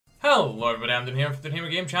Hello everybody, I'm Doonhamerian from the Doonhamer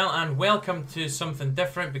Game Channel, and welcome to something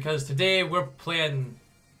different because today we're playing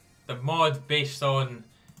the mod based on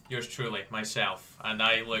yours truly, myself, and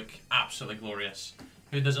I look absolutely glorious.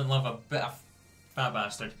 Who doesn't love a bit of fat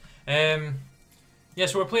bastard? Yeah,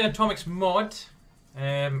 so we're playing Atomic's mod.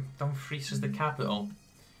 Dumfries is the capital,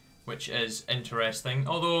 which is interesting,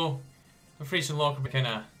 although Dumfries and Locke are kind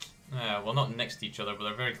of, well, not next to each other, but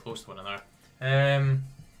they're very close to one another.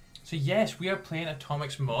 So yes, we are playing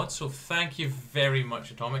Atomic's mod, so thank you very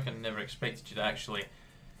much, Atomic. I never expected you to actually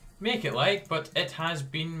make it like, but it has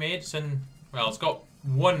been made since, well, it's got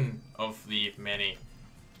one of the many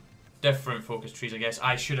different focus trees, I guess.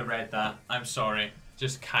 I should have read that. I'm sorry.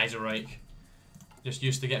 Just Kaiserreich. Just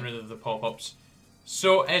used to getting rid of the pop-ups.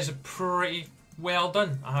 So it's pretty well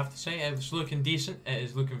done, I have to say. It's looking decent. It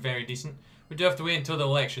is looking very decent. We do have to wait until the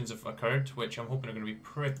elections have occurred, which I'm hoping are going to be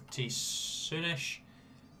pretty soonish.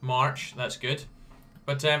 March, that's good.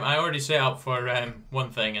 But I already set up for one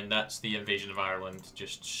thing, and that's the invasion of Ireland,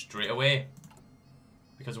 just straight away.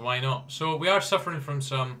 Because why not? So we are suffering from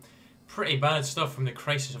some pretty bad stuff from the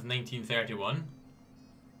crisis of 1931.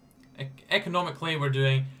 Economically, we're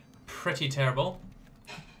doing pretty terrible.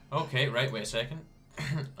 Okay, right, wait a second.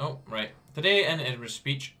 Oh, right. Today in his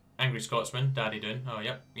speech, Angry Scotsman, Daddy Doon. Oh,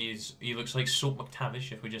 yep, he looks like Soap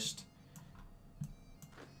McTavish if we just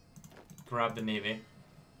grab the navy.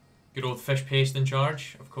 Good old fish paste in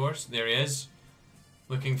charge, of course. There he is.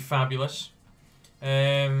 Looking fabulous.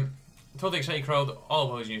 Told the excited crowd all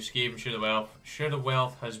about his new scheme, Share the Wealth. Share the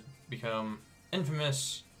Wealth has become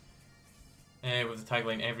infamous with the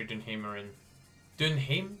tagline, every Doonhamerian.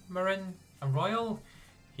 Doonhamerian? A royal?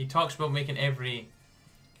 He talks about making every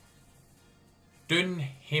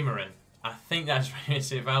Doonhamerian. I think that's right to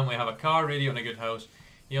say family have a car, radio and a good house.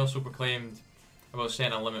 He also proclaimed about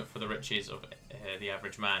setting a limit for the riches of the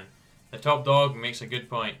average man. The top dog makes a good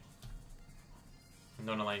point. And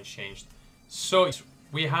then the line's changed. So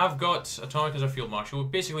we have got Atomic as our field marshal.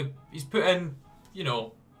 Basically, he's put in, you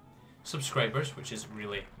know, subscribers, which is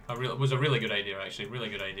was a really good idea actually. Really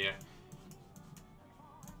good idea.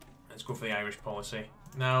 Let's go for the Irish policy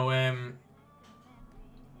now. Alright,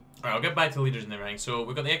 I'll get back to the leaders and everything. So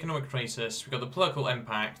we've got the economic crisis. We've got the political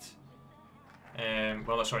impact.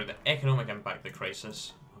 Well, sorry, the economic impact of the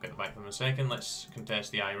crisis. I'll get back to them in a second. Let's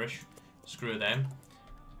contest the Irish. Screw them.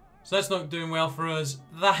 So that's not doing well for us.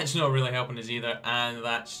 That's not really helping us either. And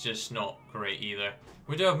that's just not great either.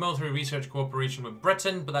 We do have military research cooperation with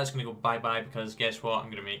Britain, but that's going to go bye-bye because guess what?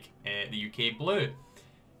 I'm going to make the UK blue.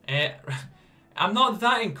 I'm not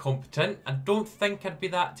that incompetent. I don't think I'd be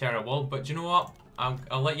that terrible, but you know what?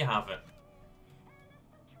 I'll let you have it.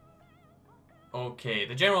 Okay,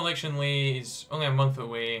 the general election lays only a month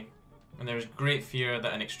away, and there is great fear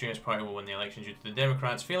that an extremist party will win the election due to the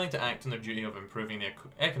Democrats failing to act on their duty of improving the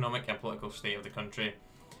economic and political state of the country.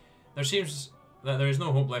 There seems that there is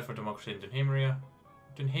no hope left for democracy in Doonhameria.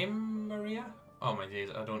 Doonhameria? Oh my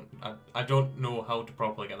days, I don't know how to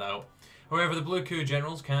properly get that out. However, the Blue Coup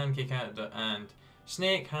generals, Khan, Kikada, and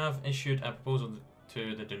Snake have issued a proposal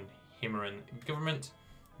to the Doonhamerian government.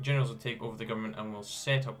 The generals will take over the government and will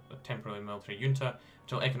set up a temporary military junta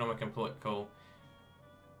until economic and political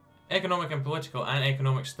and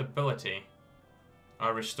economic stability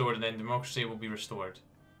are restored, and then democracy will be restored.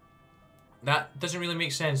 That doesn't really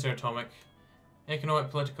make sense there, Atomic. Economic,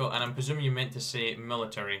 political, and I'm presuming you meant to say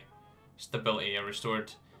military stability are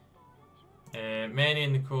restored. Many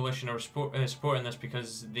in the coalition are supporting this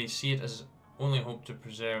because they see it as only hope to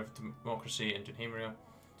preserve democracy in Doonhameria.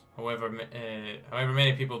 However,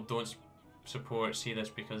 many people don't see this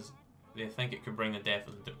because they think it could bring the death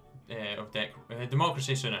of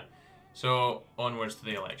democracy sooner. So, onwards to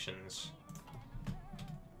the elections.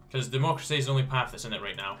 Because democracy is the only path that's in it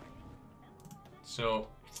right now. So,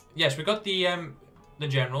 yes, we got the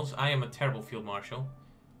generals. I am a terrible field marshal,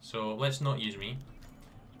 so let's not use me.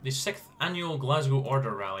 The 6th annual Glasgow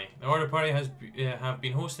Order Rally. The Order Party have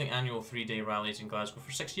been hosting annual 3-day rallies in Glasgow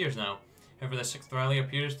for 6 years now. However, the 6th rally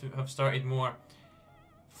appears to have started more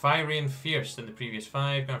fiery and fierce than the previous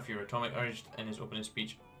 5. Garfield Atomic urged in his opening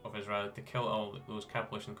speech of his rally to kill all those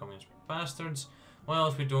capitalist and communist bastards. Well,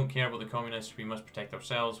 if we don't care about the communists, we must protect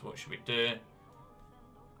ourselves. What should we do?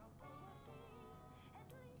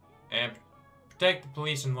 Protect the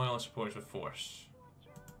police and loyalist supporters with force.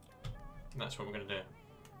 That's what we're going to do.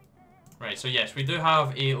 Right, so yes, we do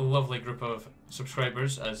have a lovely group of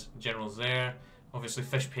subscribers as generals there. Obviously,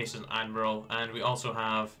 Fish Paste is an admiral, and we also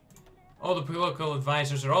have all the political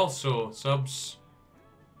advisors are also subs,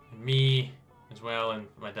 and me as well, and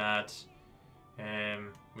my dad.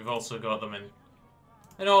 We've also got them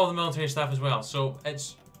in all the military staff as well. So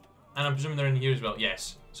it's And I'm presuming they're in here as well.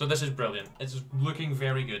 Yes. So this is brilliant. It's looking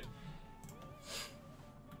very good.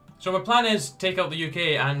 So my plan is take out the UK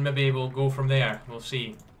and maybe we'll go from there. We'll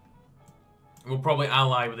see. We'll probably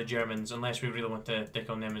ally with the Germans unless we really want to dick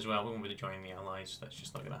on them as well. We won't be joining the Allies. That's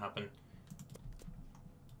just not going to happen.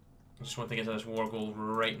 I just want to get to this war goal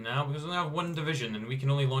right now because we only have 1 division and we can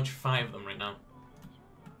only launch 5 of them right now.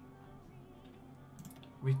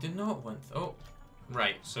 We do not want... Oh,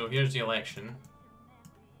 right. So here's the election.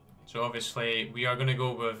 So obviously we are going to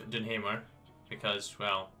go with Doonhamer because,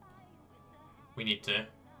 well, we need to.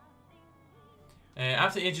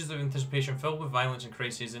 After ages of anticipation filled with violence and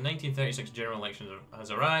crises, the 1936 general election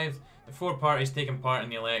has arrived. The 4 parties taking part in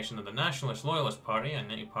the election are the Nationalist Loyalist Party, a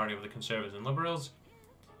native party of the Conservatives and Liberals,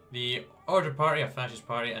 the Order Party, a fascist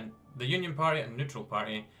party, and the Union Party, a neutral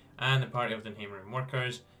party, and the Party of Doonhamerian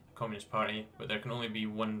Workers, a communist party, but there can only be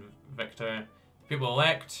 1 victor. The people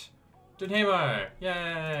elect Doonhamer!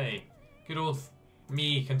 Yay! Good old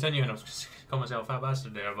me continuing. I was call myself a fat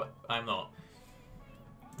bastard there, but I'm not.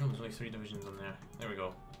 Oh, there's only 3 divisions in there. There we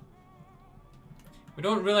go. We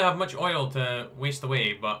don't really have much oil to waste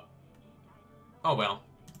away, but oh well.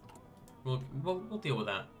 We'll deal with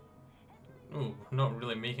that. Oh, not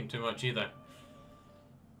really making too much either.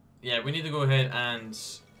 Yeah, we need to go ahead and...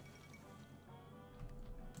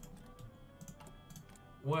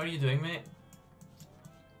 What are you doing, mate?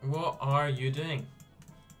 What are you doing?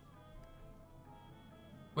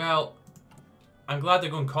 Well, I'm glad they're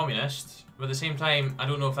going communist, but at the same time, I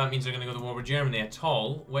don't know if that means they're going to go to war with Germany at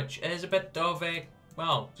all, which is a bit of a,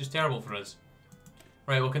 well, just terrible for us.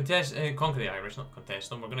 Right, we'll contest, conquer the Irish, not contest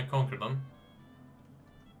them, we're going to conquer them.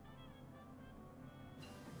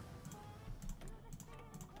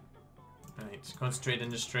 Right, concentrate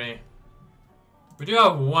industry. We do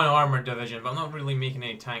have 1 armoured division, but I'm not really making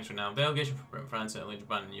any tanks right now. Delegation from France, Italy,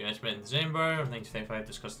 Japan, and the US met in December of 1955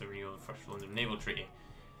 discussed the renewal of the First London Naval Treaty.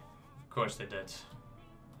 Of course they did.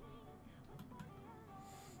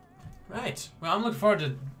 Right, well I'm looking forward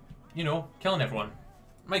to, you know, killing everyone.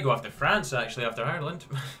 Might go after France actually, after Ireland.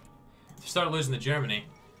 To start losing to Germany.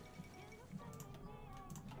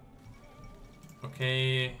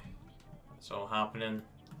 Okay, it's all happening.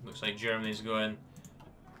 Looks like Germany's going,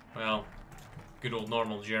 well, good old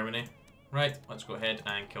normal Germany. Right, let's go ahead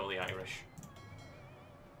and kill the Irish.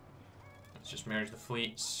 Let's just merge the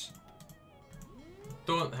fleets.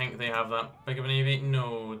 Don't think they have that big of a navy.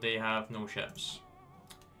 No, they have no ships.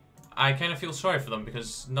 I kind of feel sorry for them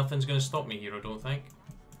because nothing's going to stop me here, I don't think.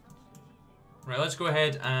 Right, let's go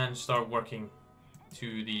ahead and start working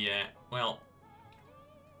to the, well,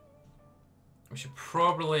 we should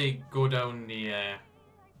probably go down the,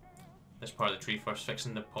 this part of the tree first,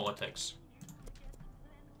 fixing the politics.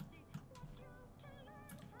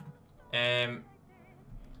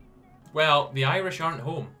 Well, the Irish aren't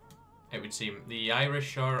home, it would seem. The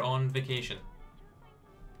Irish are on vacation.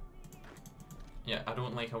 Yeah, I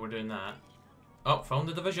don't like how we're doing that. Oh, found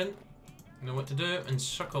the division. Know what to do,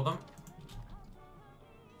 encircle them.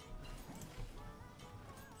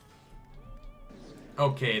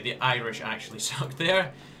 Okay, the Irish actually suck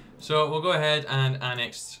there. So we'll go ahead and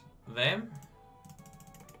annex them.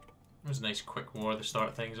 It was a nice quick war to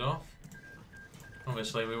start things off.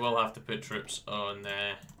 Obviously, we will have to put troops on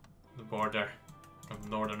the border of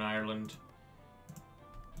Northern Ireland.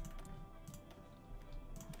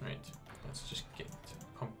 Right, let's just get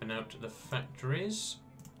pumping out the factories.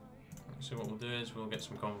 So what we'll do is we'll get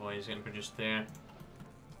some convoys getting produced there.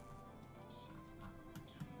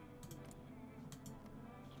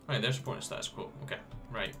 Right, they're supporting status quo. Okay,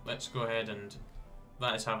 right, let's go ahead and...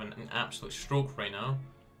 That is having an absolute stroke right now.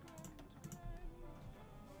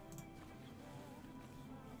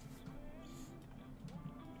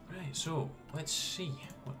 Right, so let's see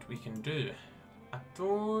what we can do. I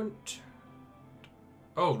don't...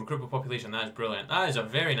 Oh, recruitable population, that is brilliant. That is a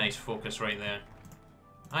very nice focus right there.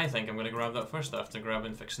 I think I'm going to grab that first after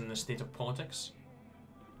grabbing fixing the state of politics.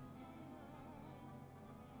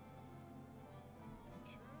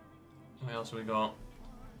 What else have we got?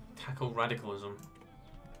 Tackle radicalism.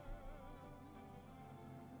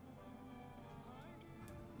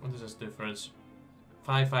 What does this do for us?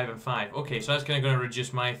 5, 5, and 5. Okay, so that's kind of going to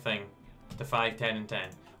reduce my thing to 5, 10, and 10.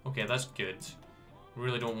 Okay, that's good. We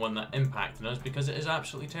really don't want that impact on us because it is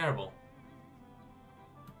absolutely terrible.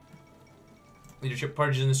 Leadership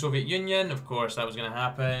purges in the Soviet Union. Of course, that was going to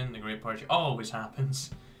happen. The Great Purge always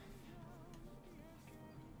happens.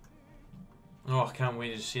 Oh, I can't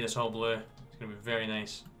wait to see this all blue. It's going to be very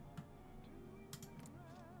nice.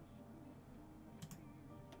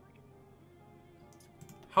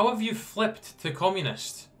 How have you flipped to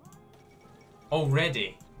communist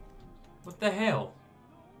already? What the hell?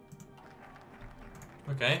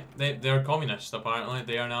 Okay, they're communist apparently.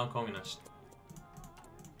 They are now communist.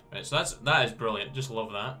 Right, so that is brilliant. Just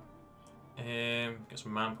love that. Get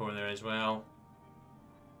some manpower there as well.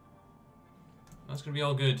 That's gonna be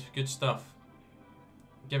all good. Good stuff.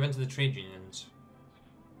 Give in to the trade unions.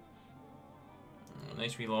 Oh,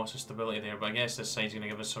 nice wee loss of stability there, but I guess this side's gonna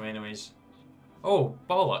give us some anyways. Oh,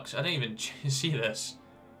 bollocks! I didn't even see this.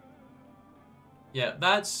 Yeah,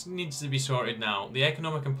 that needs to be sorted now. The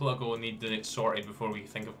economic and political need to get sorted before we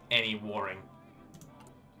think of any warring.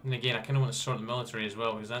 And again, I kind of want to sort the military as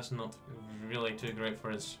well, because that's not really too great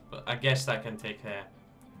for us. But I guess that can take a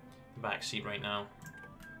back seat right now.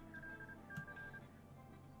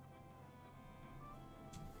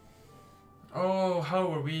 Oh,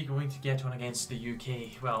 how are we going to get on against the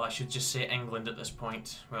UK? Well, I should just say England at this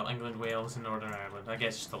point. Well, England, Wales, and Northern Ireland. I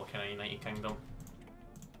guess it's still kind of United Kingdom.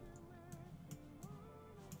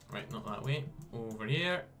 Right, not that way. Over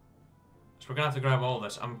here. So we're going to have to grab all of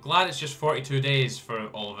this. I'm glad it's just 42 days for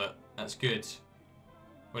all of it. That's good.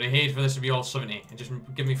 Would I hate for this to be all 70 and just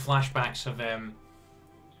give me flashbacks of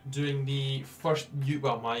doing the first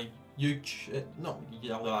my UK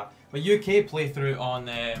playthrough on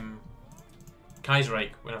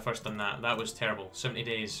Kaiserreich when I first done that. That was terrible. 70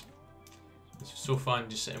 days. It's so fun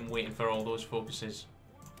just sitting waiting for all those focuses.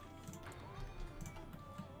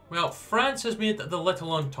 Well, France has made the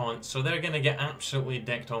Little Entente, so they're going to get absolutely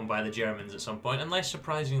dicked on by the Germans at some point, unless,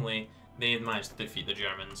 surprisingly, they managed to defeat the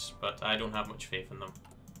Germans, but I don't have much faith in them.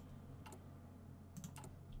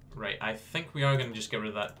 Right, I think we are going to just get rid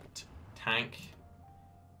of that tank.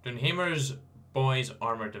 Doonhamer's Boys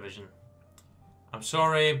Armour Division. I'm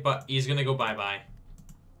sorry, but he's going to go bye-bye.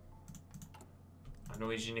 I know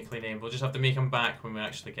he's uniquely named. We'll just have to make him back when we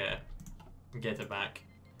actually get it back.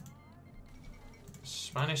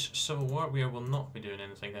 Spanish Civil War, we will not be doing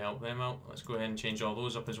anything to help them out. Let's go ahead and change all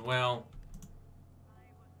those up as well.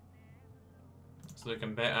 It's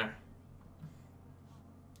looking better.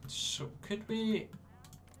 So, could we...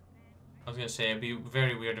 I was going to say, it'd be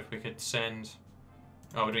very weird if we could send...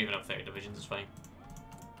 Oh, we don't even have 30 divisions, it's fine.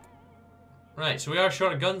 Right, so we are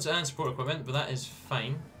short of guns and support equipment, but that is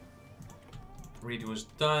fine. Radio's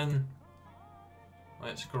done.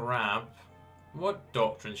 Let's grab... What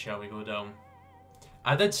doctrine shall we go down?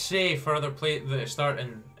 I did say further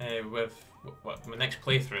starting with my next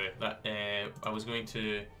playthrough that I was going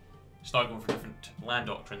to start going for different land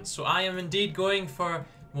doctrines. So I am indeed going for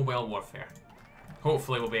mobile warfare.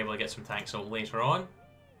 Hopefully we'll be able to get some tanks out later on.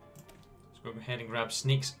 Let's go ahead and grab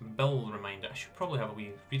Snake's Bill Reminder. I should probably have a wee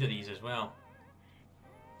read of these as well.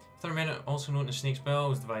 The amendment, also known as Snake's Bill,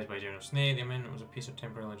 was devised by General Snake. The amendment was a piece of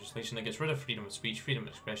temporary legislation that gets rid of freedom of speech, freedom of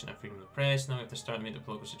expression, and freedom of the press. Now we have to start to make the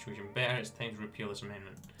political situation better. It's time to repeal this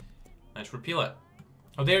amendment. Let's repeal it.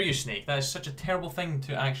 How dare you, Snake? That is such a terrible thing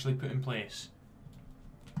to actually put in place.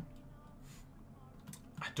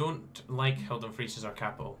 I don't like how Dumfries is our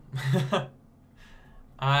capital.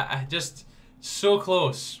 I just... so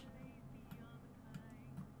close.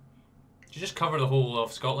 You just cover the whole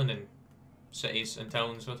of Scotland in cities and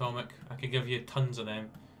towns with Atomic. I could give you tons of them.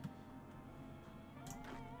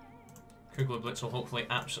 Kugler Blitz will hopefully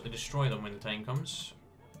absolutely destroy them when the time comes.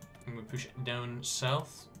 And we push it down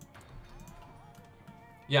south.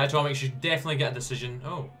 Yeah, Atomic should definitely get a decision.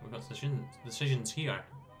 Oh, we've got decisions here.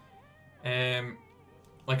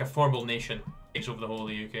 Like a formal nation takes over the whole of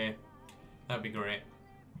the UK. That'd be great.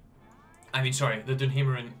 I mean, sorry, the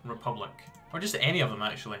Doonhamerian Republic. Or just any of them,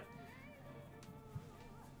 actually.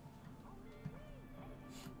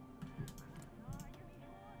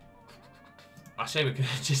 I say we could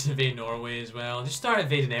just invade Norway as well. Just start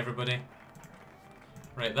invading everybody.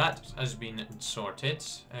 Right, that has been sorted.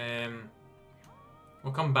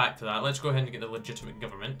 We'll come back to that. Let's go ahead and get the legitimate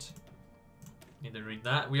government. Need to read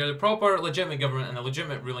that. We are the proper legitimate government and the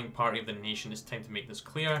legitimate ruling party of the nation. It's time to make this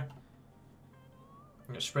clear. We're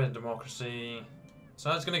going to spread democracy. So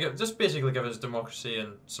that's going to just basically give us democracy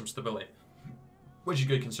and some stability. Which is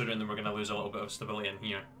good considering that we're going to lose a little bit of stability in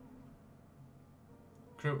here.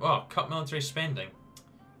 Oh, cut military spending.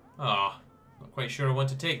 Ah, not quite sure I want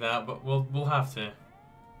to take that, but we'll have to.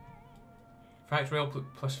 Factory output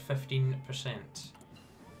plus 15%.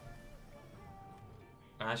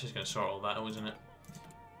 That's just going to sort all that out, isn't it?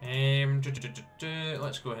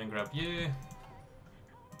 Let's go ahead and grab you.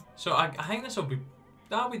 So I think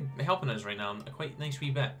that'll be helping us right now a quite nice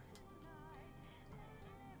wee bit.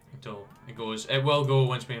 Until it goes. It will go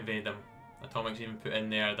once we invade them. Atomic's even put in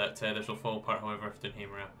there that this will fall apart, however, if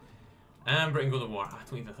Doonhamer. And Britain go to war. I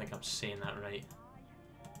don't even think I'm saying that right.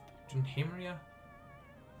 Doonhameria?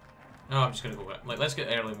 No, I'm just going to go with it. Like, let's get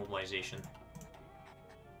early mobilization.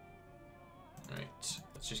 Right,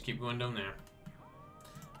 let's just keep going down there.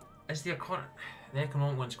 Is the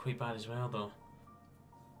economic one's quite bad as well, though.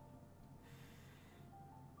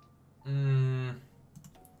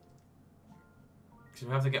 Because we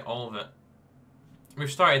have to get all of it. We've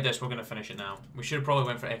started this, we're going to finish it now. We should have probably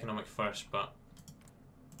went for economic first, but...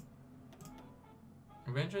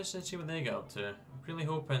 I'll be interested to see what they get up to. I'm really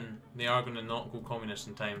hoping they are going to not go communist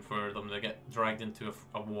in time for them to get dragged into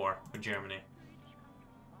a war with Germany.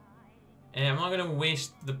 I'm not going to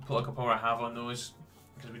waste the political power I have on those,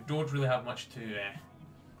 because we don't really have much to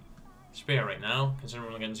spare right now, considering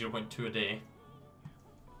we're only getting 0.2 a day.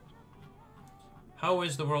 How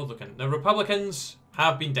is the world looking? The Republicans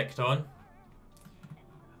have been dicked on.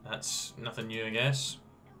 That's nothing new, I guess.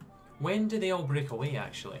 When do they all break away,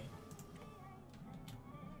 actually?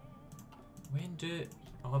 When do...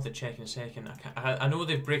 I'll have to check in a second. I know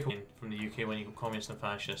they break away from the UK when you go communist and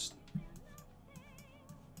fascist.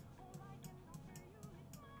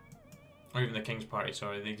 Or even the King's Party,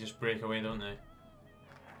 sorry. They just break away, don't they?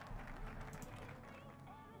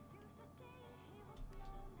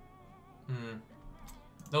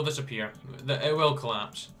 They'll disappear. It will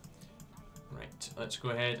collapse. Right, let's go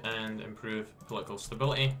ahead and improve political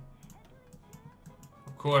stability.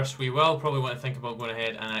 Of course, we will probably want to think about going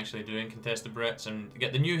ahead and actually doing contest the Brits and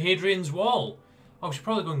get the new Hadrian's Wall. Oh, we should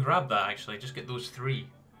probably go and grab that, actually. Just get those 3.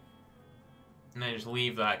 And then just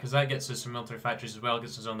leave that, because that gets us some military factories as well,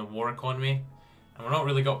 gets us on the war economy. And we're not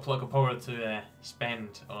really got political power to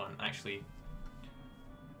spend on actually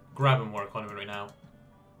grabbing war economy right now.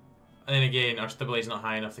 And then again, our stability is not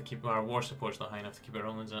high enough to keep... Our war support's not high enough to keep it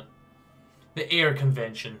rolling, is it? The Air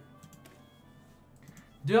Convention.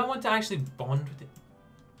 Do I want to actually bond with it?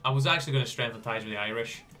 I was actually going to strengthen ties with the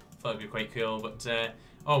Irish. Thought it'd be quite cool, but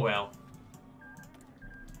oh well.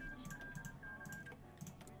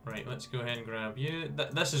 Right, let's go ahead and grab you.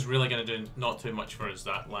 This is really going to do not too much for us,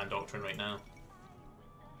 that land doctrine right now.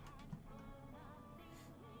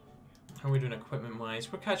 How are we doing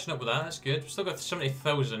equipment-wise? We're catching up with that, that's good. We've still got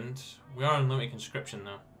 70,000. We are on limited conscription,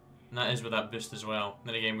 though. And that is with that boost as well.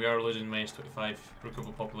 Then again, we are losing minus 25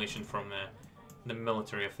 recruitable population from the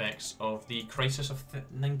military effects of the crisis of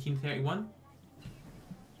 1931.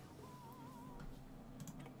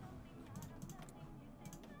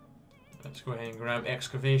 Let's go ahead and grab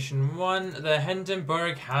excavation 1. The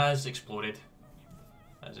Hindenburg has exploded.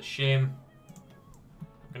 That is a shame.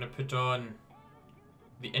 I'm going to put on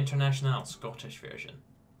the International Scottish version.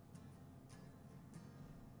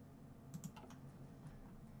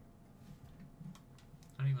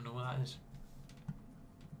 I don't even know what that is.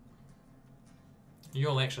 You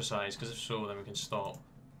all exercise, because if so, then we can stop.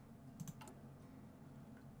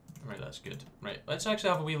 Right, that's good. Right, let's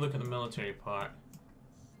actually have a wee look at the military part.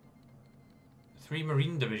 3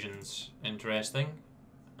 Marine divisions, interesting.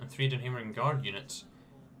 And 3 Doonhamerian Guard units.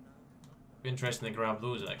 Be interesting to grab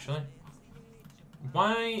those, actually.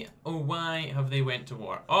 Why, oh why have they went to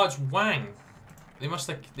war? Oh, it's Wang! They must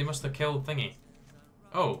have killed Thingy.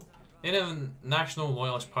 Oh. The National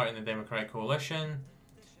Loyalist Party and the Democratic Coalition.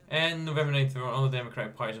 In November 9th, all the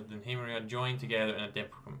Democratic parties of Doonhameria joined together in a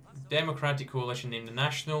democratic coalition named the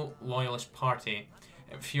National Loyalist Party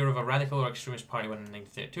in fear of a radical or extremist party winning the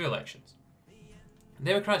 1932 elections. The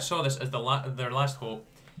Democrats saw this as their last hope,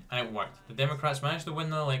 and it worked. The Democrats managed to win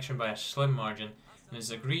the election by a slim margin, and it is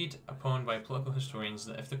agreed upon by political historians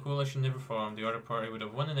that if the coalition never formed, the other party would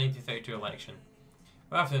have won the 1932 election.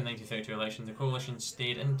 But after the 1932 election, the coalition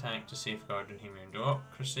stayed intact to safeguard Doonhamerian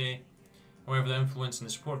democracy. However, the influence and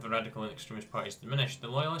the support of the radical and extremist parties diminished. The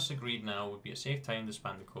Loyalists agreed now would be a safe time to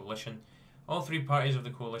disband the coalition. All 3 parties of the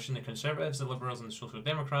coalition, the Conservatives, the Liberals and the Social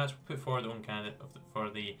Democrats, will put forward their own candidate for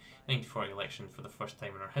the 1940 election for the first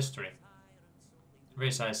time in our history.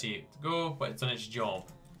 Very sad to see it go, but it's done its job.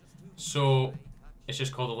 So, it's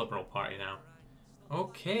just called the Liberal Party now.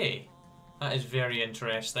 Okay, that is very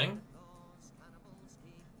interesting.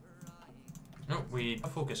 No, we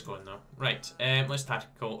have focus going though. Right, let's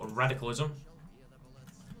tactical radicalism.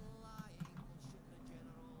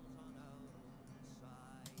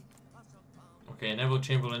 Okay, Neville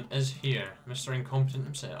Chamberlain is here. Mr. Incompetent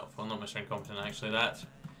himself. Well, not Mr. Incompetent actually, that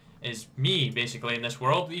is me basically in this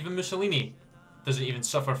world. Even Mussolini doesn't even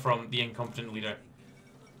suffer from the incompetent leader.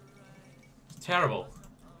 It's terrible.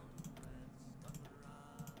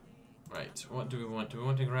 Right, what do we want? Do we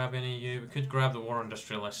want to grab any of you? We could grab the War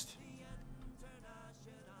Industrialist.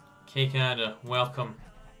 Okay, Canada, welcome.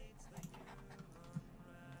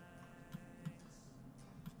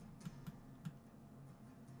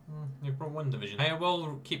 You've brought 1 division. I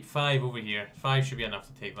will keep 5 over here. 5 should be enough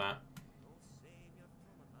to take that.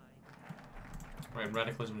 Right,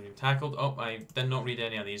 radicalism has been tackled. Oh, I did not read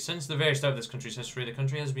any of these. Since the very start of this country's history, the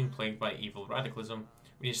country has been plagued by evil radicalism.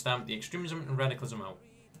 We stamp the extremism and radicalism out.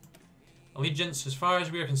 Allegiance. As far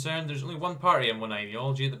as we are concerned, there's only one party and one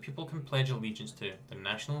ideology that people can pledge allegiance to, the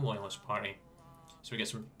National Loyalist Party. So we get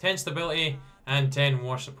some 10 stability and 10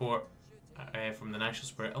 war support from the National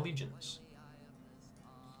Spirit Allegiance.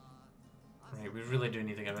 Right, we really do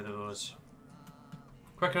need to get rid of those.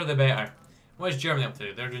 Quicker the better. What is Germany up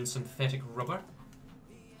to? They're doing synthetic rubber.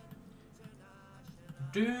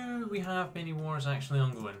 Do we have many wars actually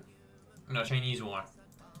ongoing? No, Chinese war.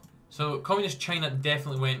 So, Communist China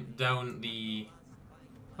definitely went down the...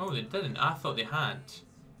 Oh, they didn't. I thought they had.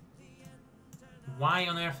 Why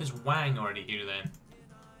on earth is Wang already here then?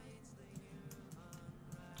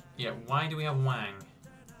 Yeah, why do we have Wang?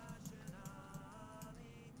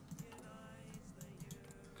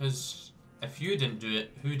 Because if you didn't do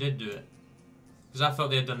it, who did do it? Because I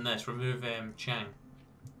thought they had done this. Remove Chang.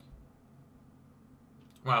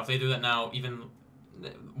 Wow, if they do that now, even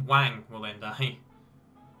Wang will then die.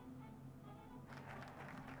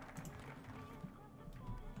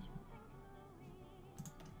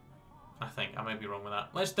 I think I might be wrong with that.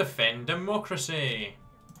 Let's defend democracy.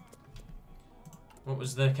 What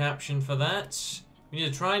was the caption for that? We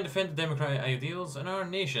need to try and defend the democratic ideals in our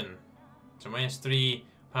nation. So -3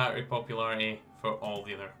 party popularity for all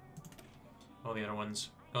the other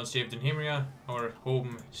ones. God save Doonhameria, our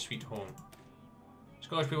home sweet home.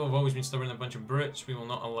 Scottish people have always been stubborn and a bunch of brutes. We will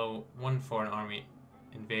not allow one foreign army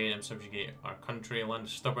invade and subjugate our country. Land of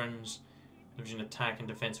stubborns. Division attack and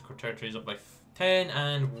defense of core territories up by 10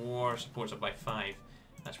 and war supports up by 5.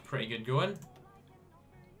 That's pretty good going.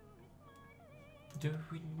 Do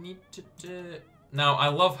we need to do... Now, I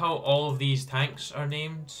love how all of these tanks are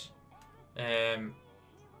named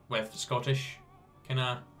with Scottish kind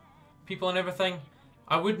of people and everything.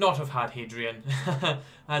 I would not have had Hadrian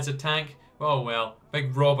as a tank. Oh well.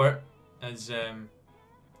 Big Robert as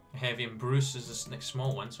heavy and Bruce is this next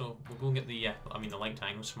small one. So we'll go and get the, I mean the light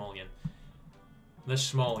tank, no Smallian. The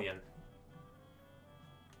Smallian.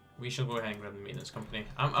 We shall go ahead and grab the maintenance company.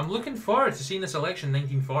 I'm looking forward to seeing this election in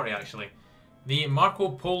 1940 actually. The Marco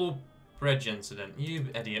Polo Bridge incident. You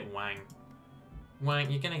idiot Wang.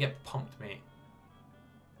 Wang, you're gonna get pumped, mate.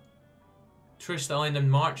 Truce that'll end in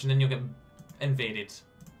March and then you'll get invaded.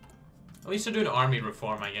 At least they're doing army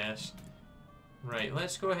reform, I guess. Right,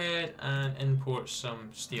 let's go ahead and import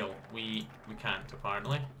some steel. We can't,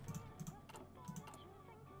 apparently.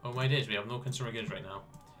 Oh my days, we have no consumer goods right now.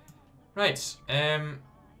 Right,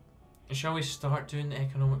 shall we start doing the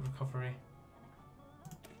economic recovery?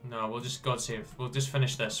 No, we'll just, God save, we'll just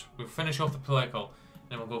finish this. We'll finish off the political,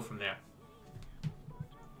 then we'll go from there.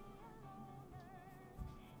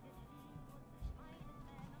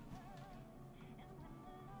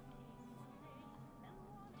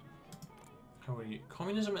 How are you?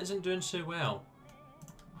 Communism isn't doing so well.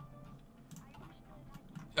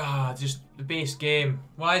 Ah, just the base game.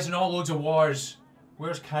 Why isn't all loads of wars?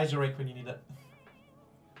 Where's Kaiserreich when you need it?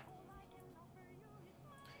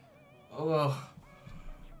 Oh,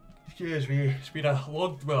 excuse me. It's been a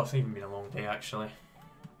long, well, it's not even been a long day actually.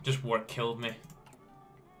 Just work killed me.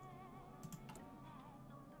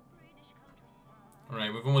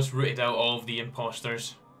 Alright, we've almost rooted out all of the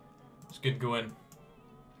imposters. It's good going.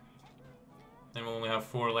 Then we'll only have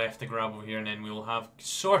 4 left to grab over here and then we will have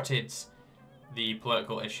sorted the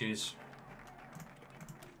political issues.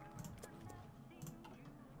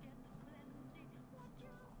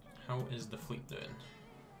 How is the fleet doing?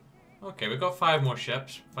 Okay, we've got 5 more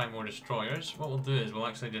ships, 5 more destroyers. What we'll do is we'll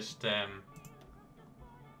actually just dump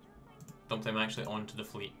them actually onto the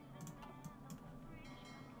fleet.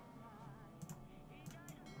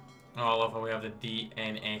 Oh, I love how we have the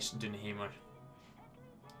DNS Doonhamer.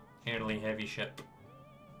 Early heavy ship.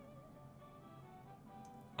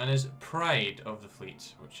 And is pride of the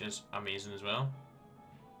fleet, which is amazing as well.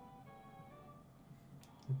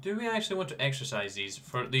 Do we actually want to exercise these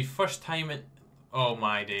for the first time in... Oh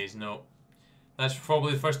my days, no. That's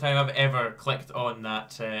probably the first time I've ever clicked on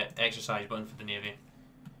that exercise button for the Navy.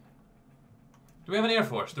 Do we have an Air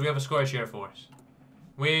Force? Do we have a Scottish Air Force?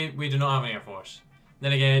 We do not have an Air Force.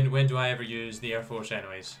 Then again, when do I ever use the Air Force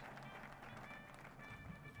anyways?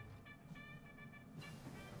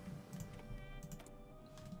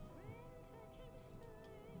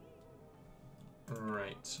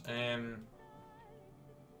 Right,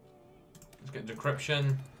 let's get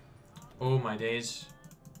decryption. Oh my days.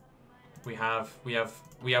 We have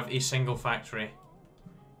a single factory.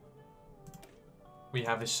 We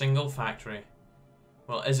have a single factory.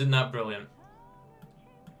 Well, isn't that brilliant?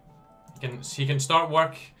 He can start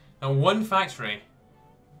work now. One factory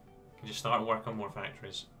can just start work on more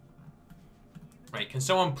factories. Right, can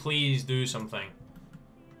someone please do something?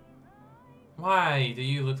 Why do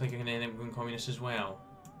you look like you're going to end up going communist as well?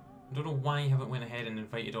 I don't know why you haven't went ahead and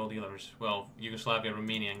invited all the others. Well, Yugoslavia,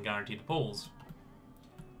 Romania, and guaranteed the Poles.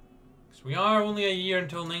 Because we are only a year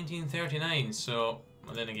until 1939, so...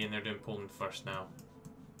 Well, then again, they're doing Poland first now.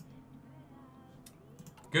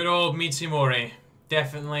 Good old Mitsi Mori.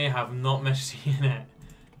 Definitely have not missed seeing it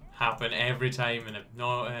happen every time in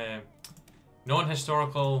a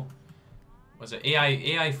non-historical... Was it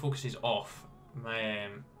AI focuses off my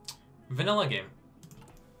vanilla game.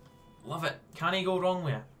 Love it. Can he go wrong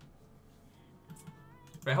with it?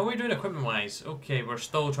 Right, how are we doing equipment-wise? Okay, we're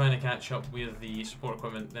still trying to catch up with the support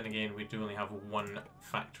equipment. Then again, we do only have one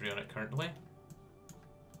factory on it currently.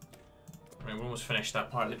 Right, we're almost finished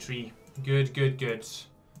that part of the tree. Good, good, good.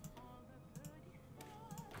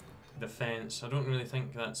 Defense. I don't really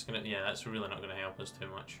think that's gonna... Yeah, that's really not gonna help us too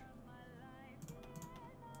much.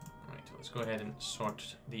 Right, let's go ahead and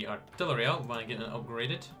sort the artillery out by getting it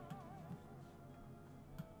upgraded.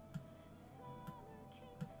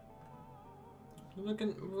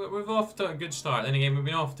 We're off to a good start. Then again, we've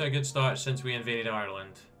been off to a good start since we invaded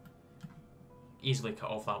Ireland. Easily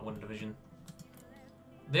cut off that one division.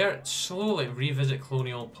 They're slowly revisit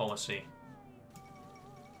colonial policy.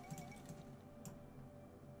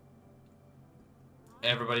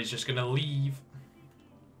 Everybody's just gonna leave.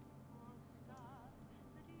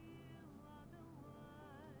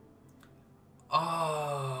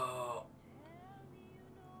 Oh.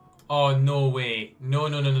 Oh, no way. No,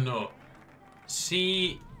 no, no, no, no.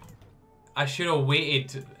 See, I should have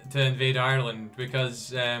waited to invade Ireland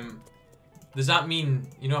because, does that mean,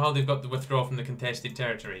 you know how they've got the withdraw from the contested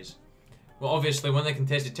territories? Well, obviously, one of the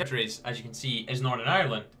contested territories, as you can see, is Northern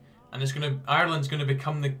Ireland. And Ireland's gonna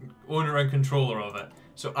become the owner and controller of it.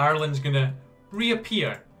 So Ireland's gonna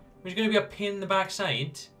reappear, which is gonna be a pain in the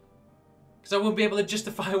backside. Because I won't be able to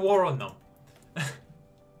justify war on them.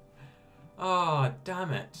 Oh,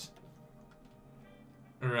 damn it.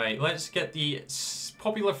 Right, let's get the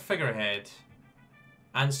popular figurehead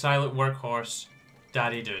and silent workhorse,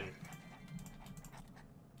 Daddy Doon.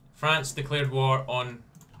 France declared war on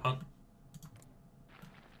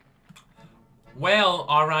well,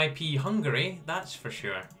 R.I.P. Hungary, that's for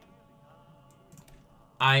sure.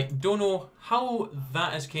 I don't know how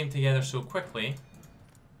that has came together so quickly,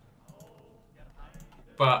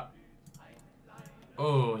 but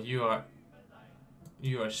oh, you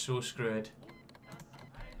are so screwed.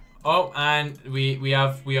 Oh, and we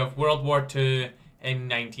have World War II in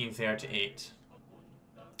 1938.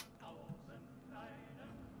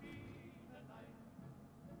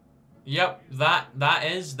 Yep,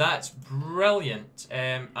 that's brilliant.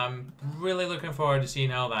 I'm really looking forward to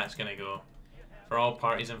seeing how that's gonna go for all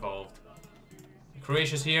parties involved.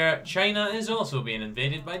 Croatia's here. China is also being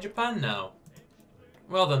invaded by Japan now.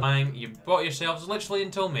 Well done, man. You bought yourselves literally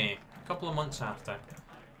until May, a couple of months after.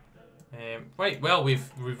 Right, well,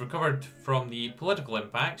 we've recovered from the political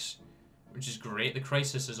impacts, which is great. The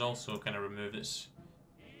crisis has also kind of removed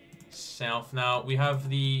itself. Now, we do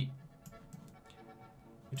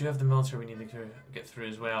have the military we need to get through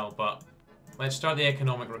as well, but let's start the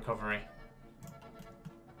economic recovery.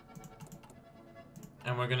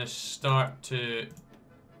 And we're going to sort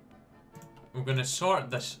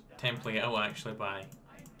this template out actually by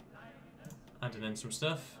adding in some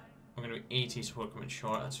stuff. We're going to be 80 support equipment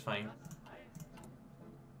short, that's fine.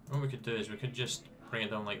 What we could do is we could just bring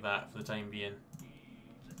it down like that for the time being.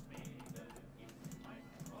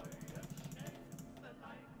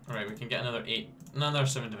 Alright, we can get another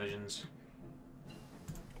 7 divisions.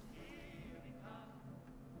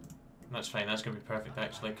 That's fine, that's going to be perfect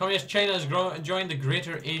actually. Communist China has joined the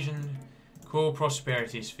Greater Asian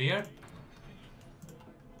Co-Prosperity Sphere.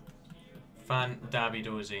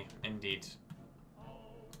 Fan-dabby-dozy, indeed.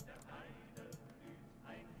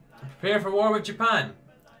 Prepare for war with Japan,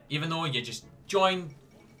 even though you just joined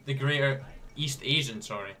the Greater East Asian,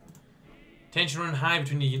 sorry. Tension run high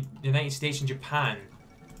between the United States and Japan.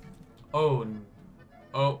 Oh,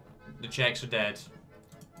 the Czechs are dead.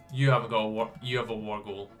 You have a war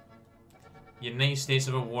goal. United States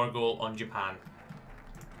have a war goal on Japan.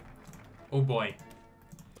 Oh boy.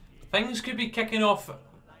 Things could be kicking off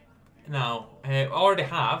now. Already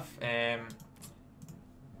have.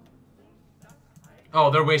 Oh,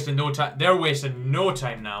 they're wasting no time. They're wasting no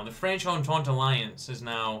time now. The French Entente Alliance is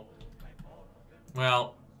now,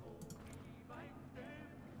 well,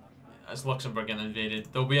 as Luxembourg getting invaded.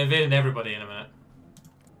 They'll be invading everybody in a minute.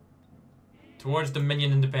 Towards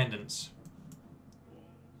Dominion independence.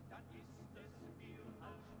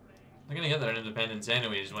 They're gonna get their independence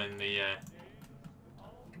anyways when they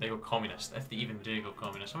go communist, if they even do go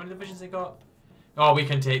communist. How many divisions they got? Oh, we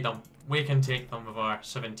can take them. we can take them with our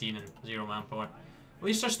 17 and 0 manpower. At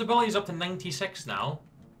least our stability is up to 96 now.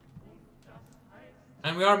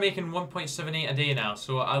 And we are making 1.78 a day now,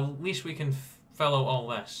 so at least we can fill out all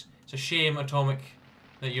this. It's a shame, Atomic,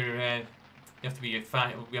 that you're you have to be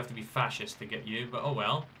we have to be fascist to get you, but oh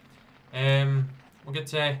well. We'll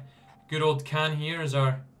get good old Can here as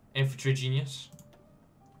our infantry genius.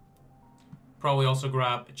 Probably also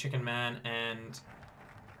grab a Chicken Man and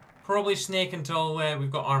probably Snake until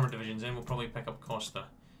we've got armor divisions in. We'll probably pick up Costa.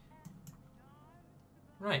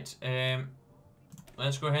 Right.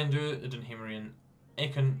 Let's go ahead and do the Doonhamerian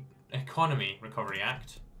Economy Recovery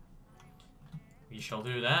Act. We shall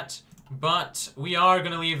do that. But we are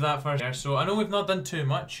going to leave that for there. So I know we've not done too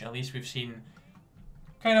much. At least we've seen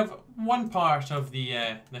kind of one part of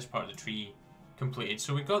the this part of the tree completed.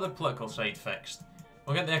 So we've got the political side fixed.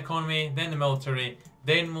 We'll get the economy, then the military,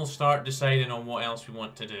 then we'll start deciding on what else we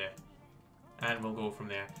want to do. And we'll go from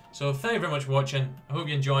there. So thank you very much for watching. I hope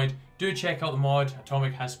you enjoyed. Do check out the mod.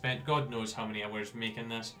 Atomic has spent God knows how many hours making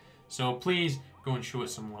this. So please go and show it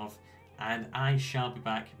some love. And I shall be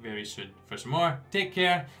back very soon for some more. Take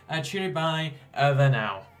care. Cheery bye. The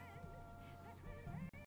now.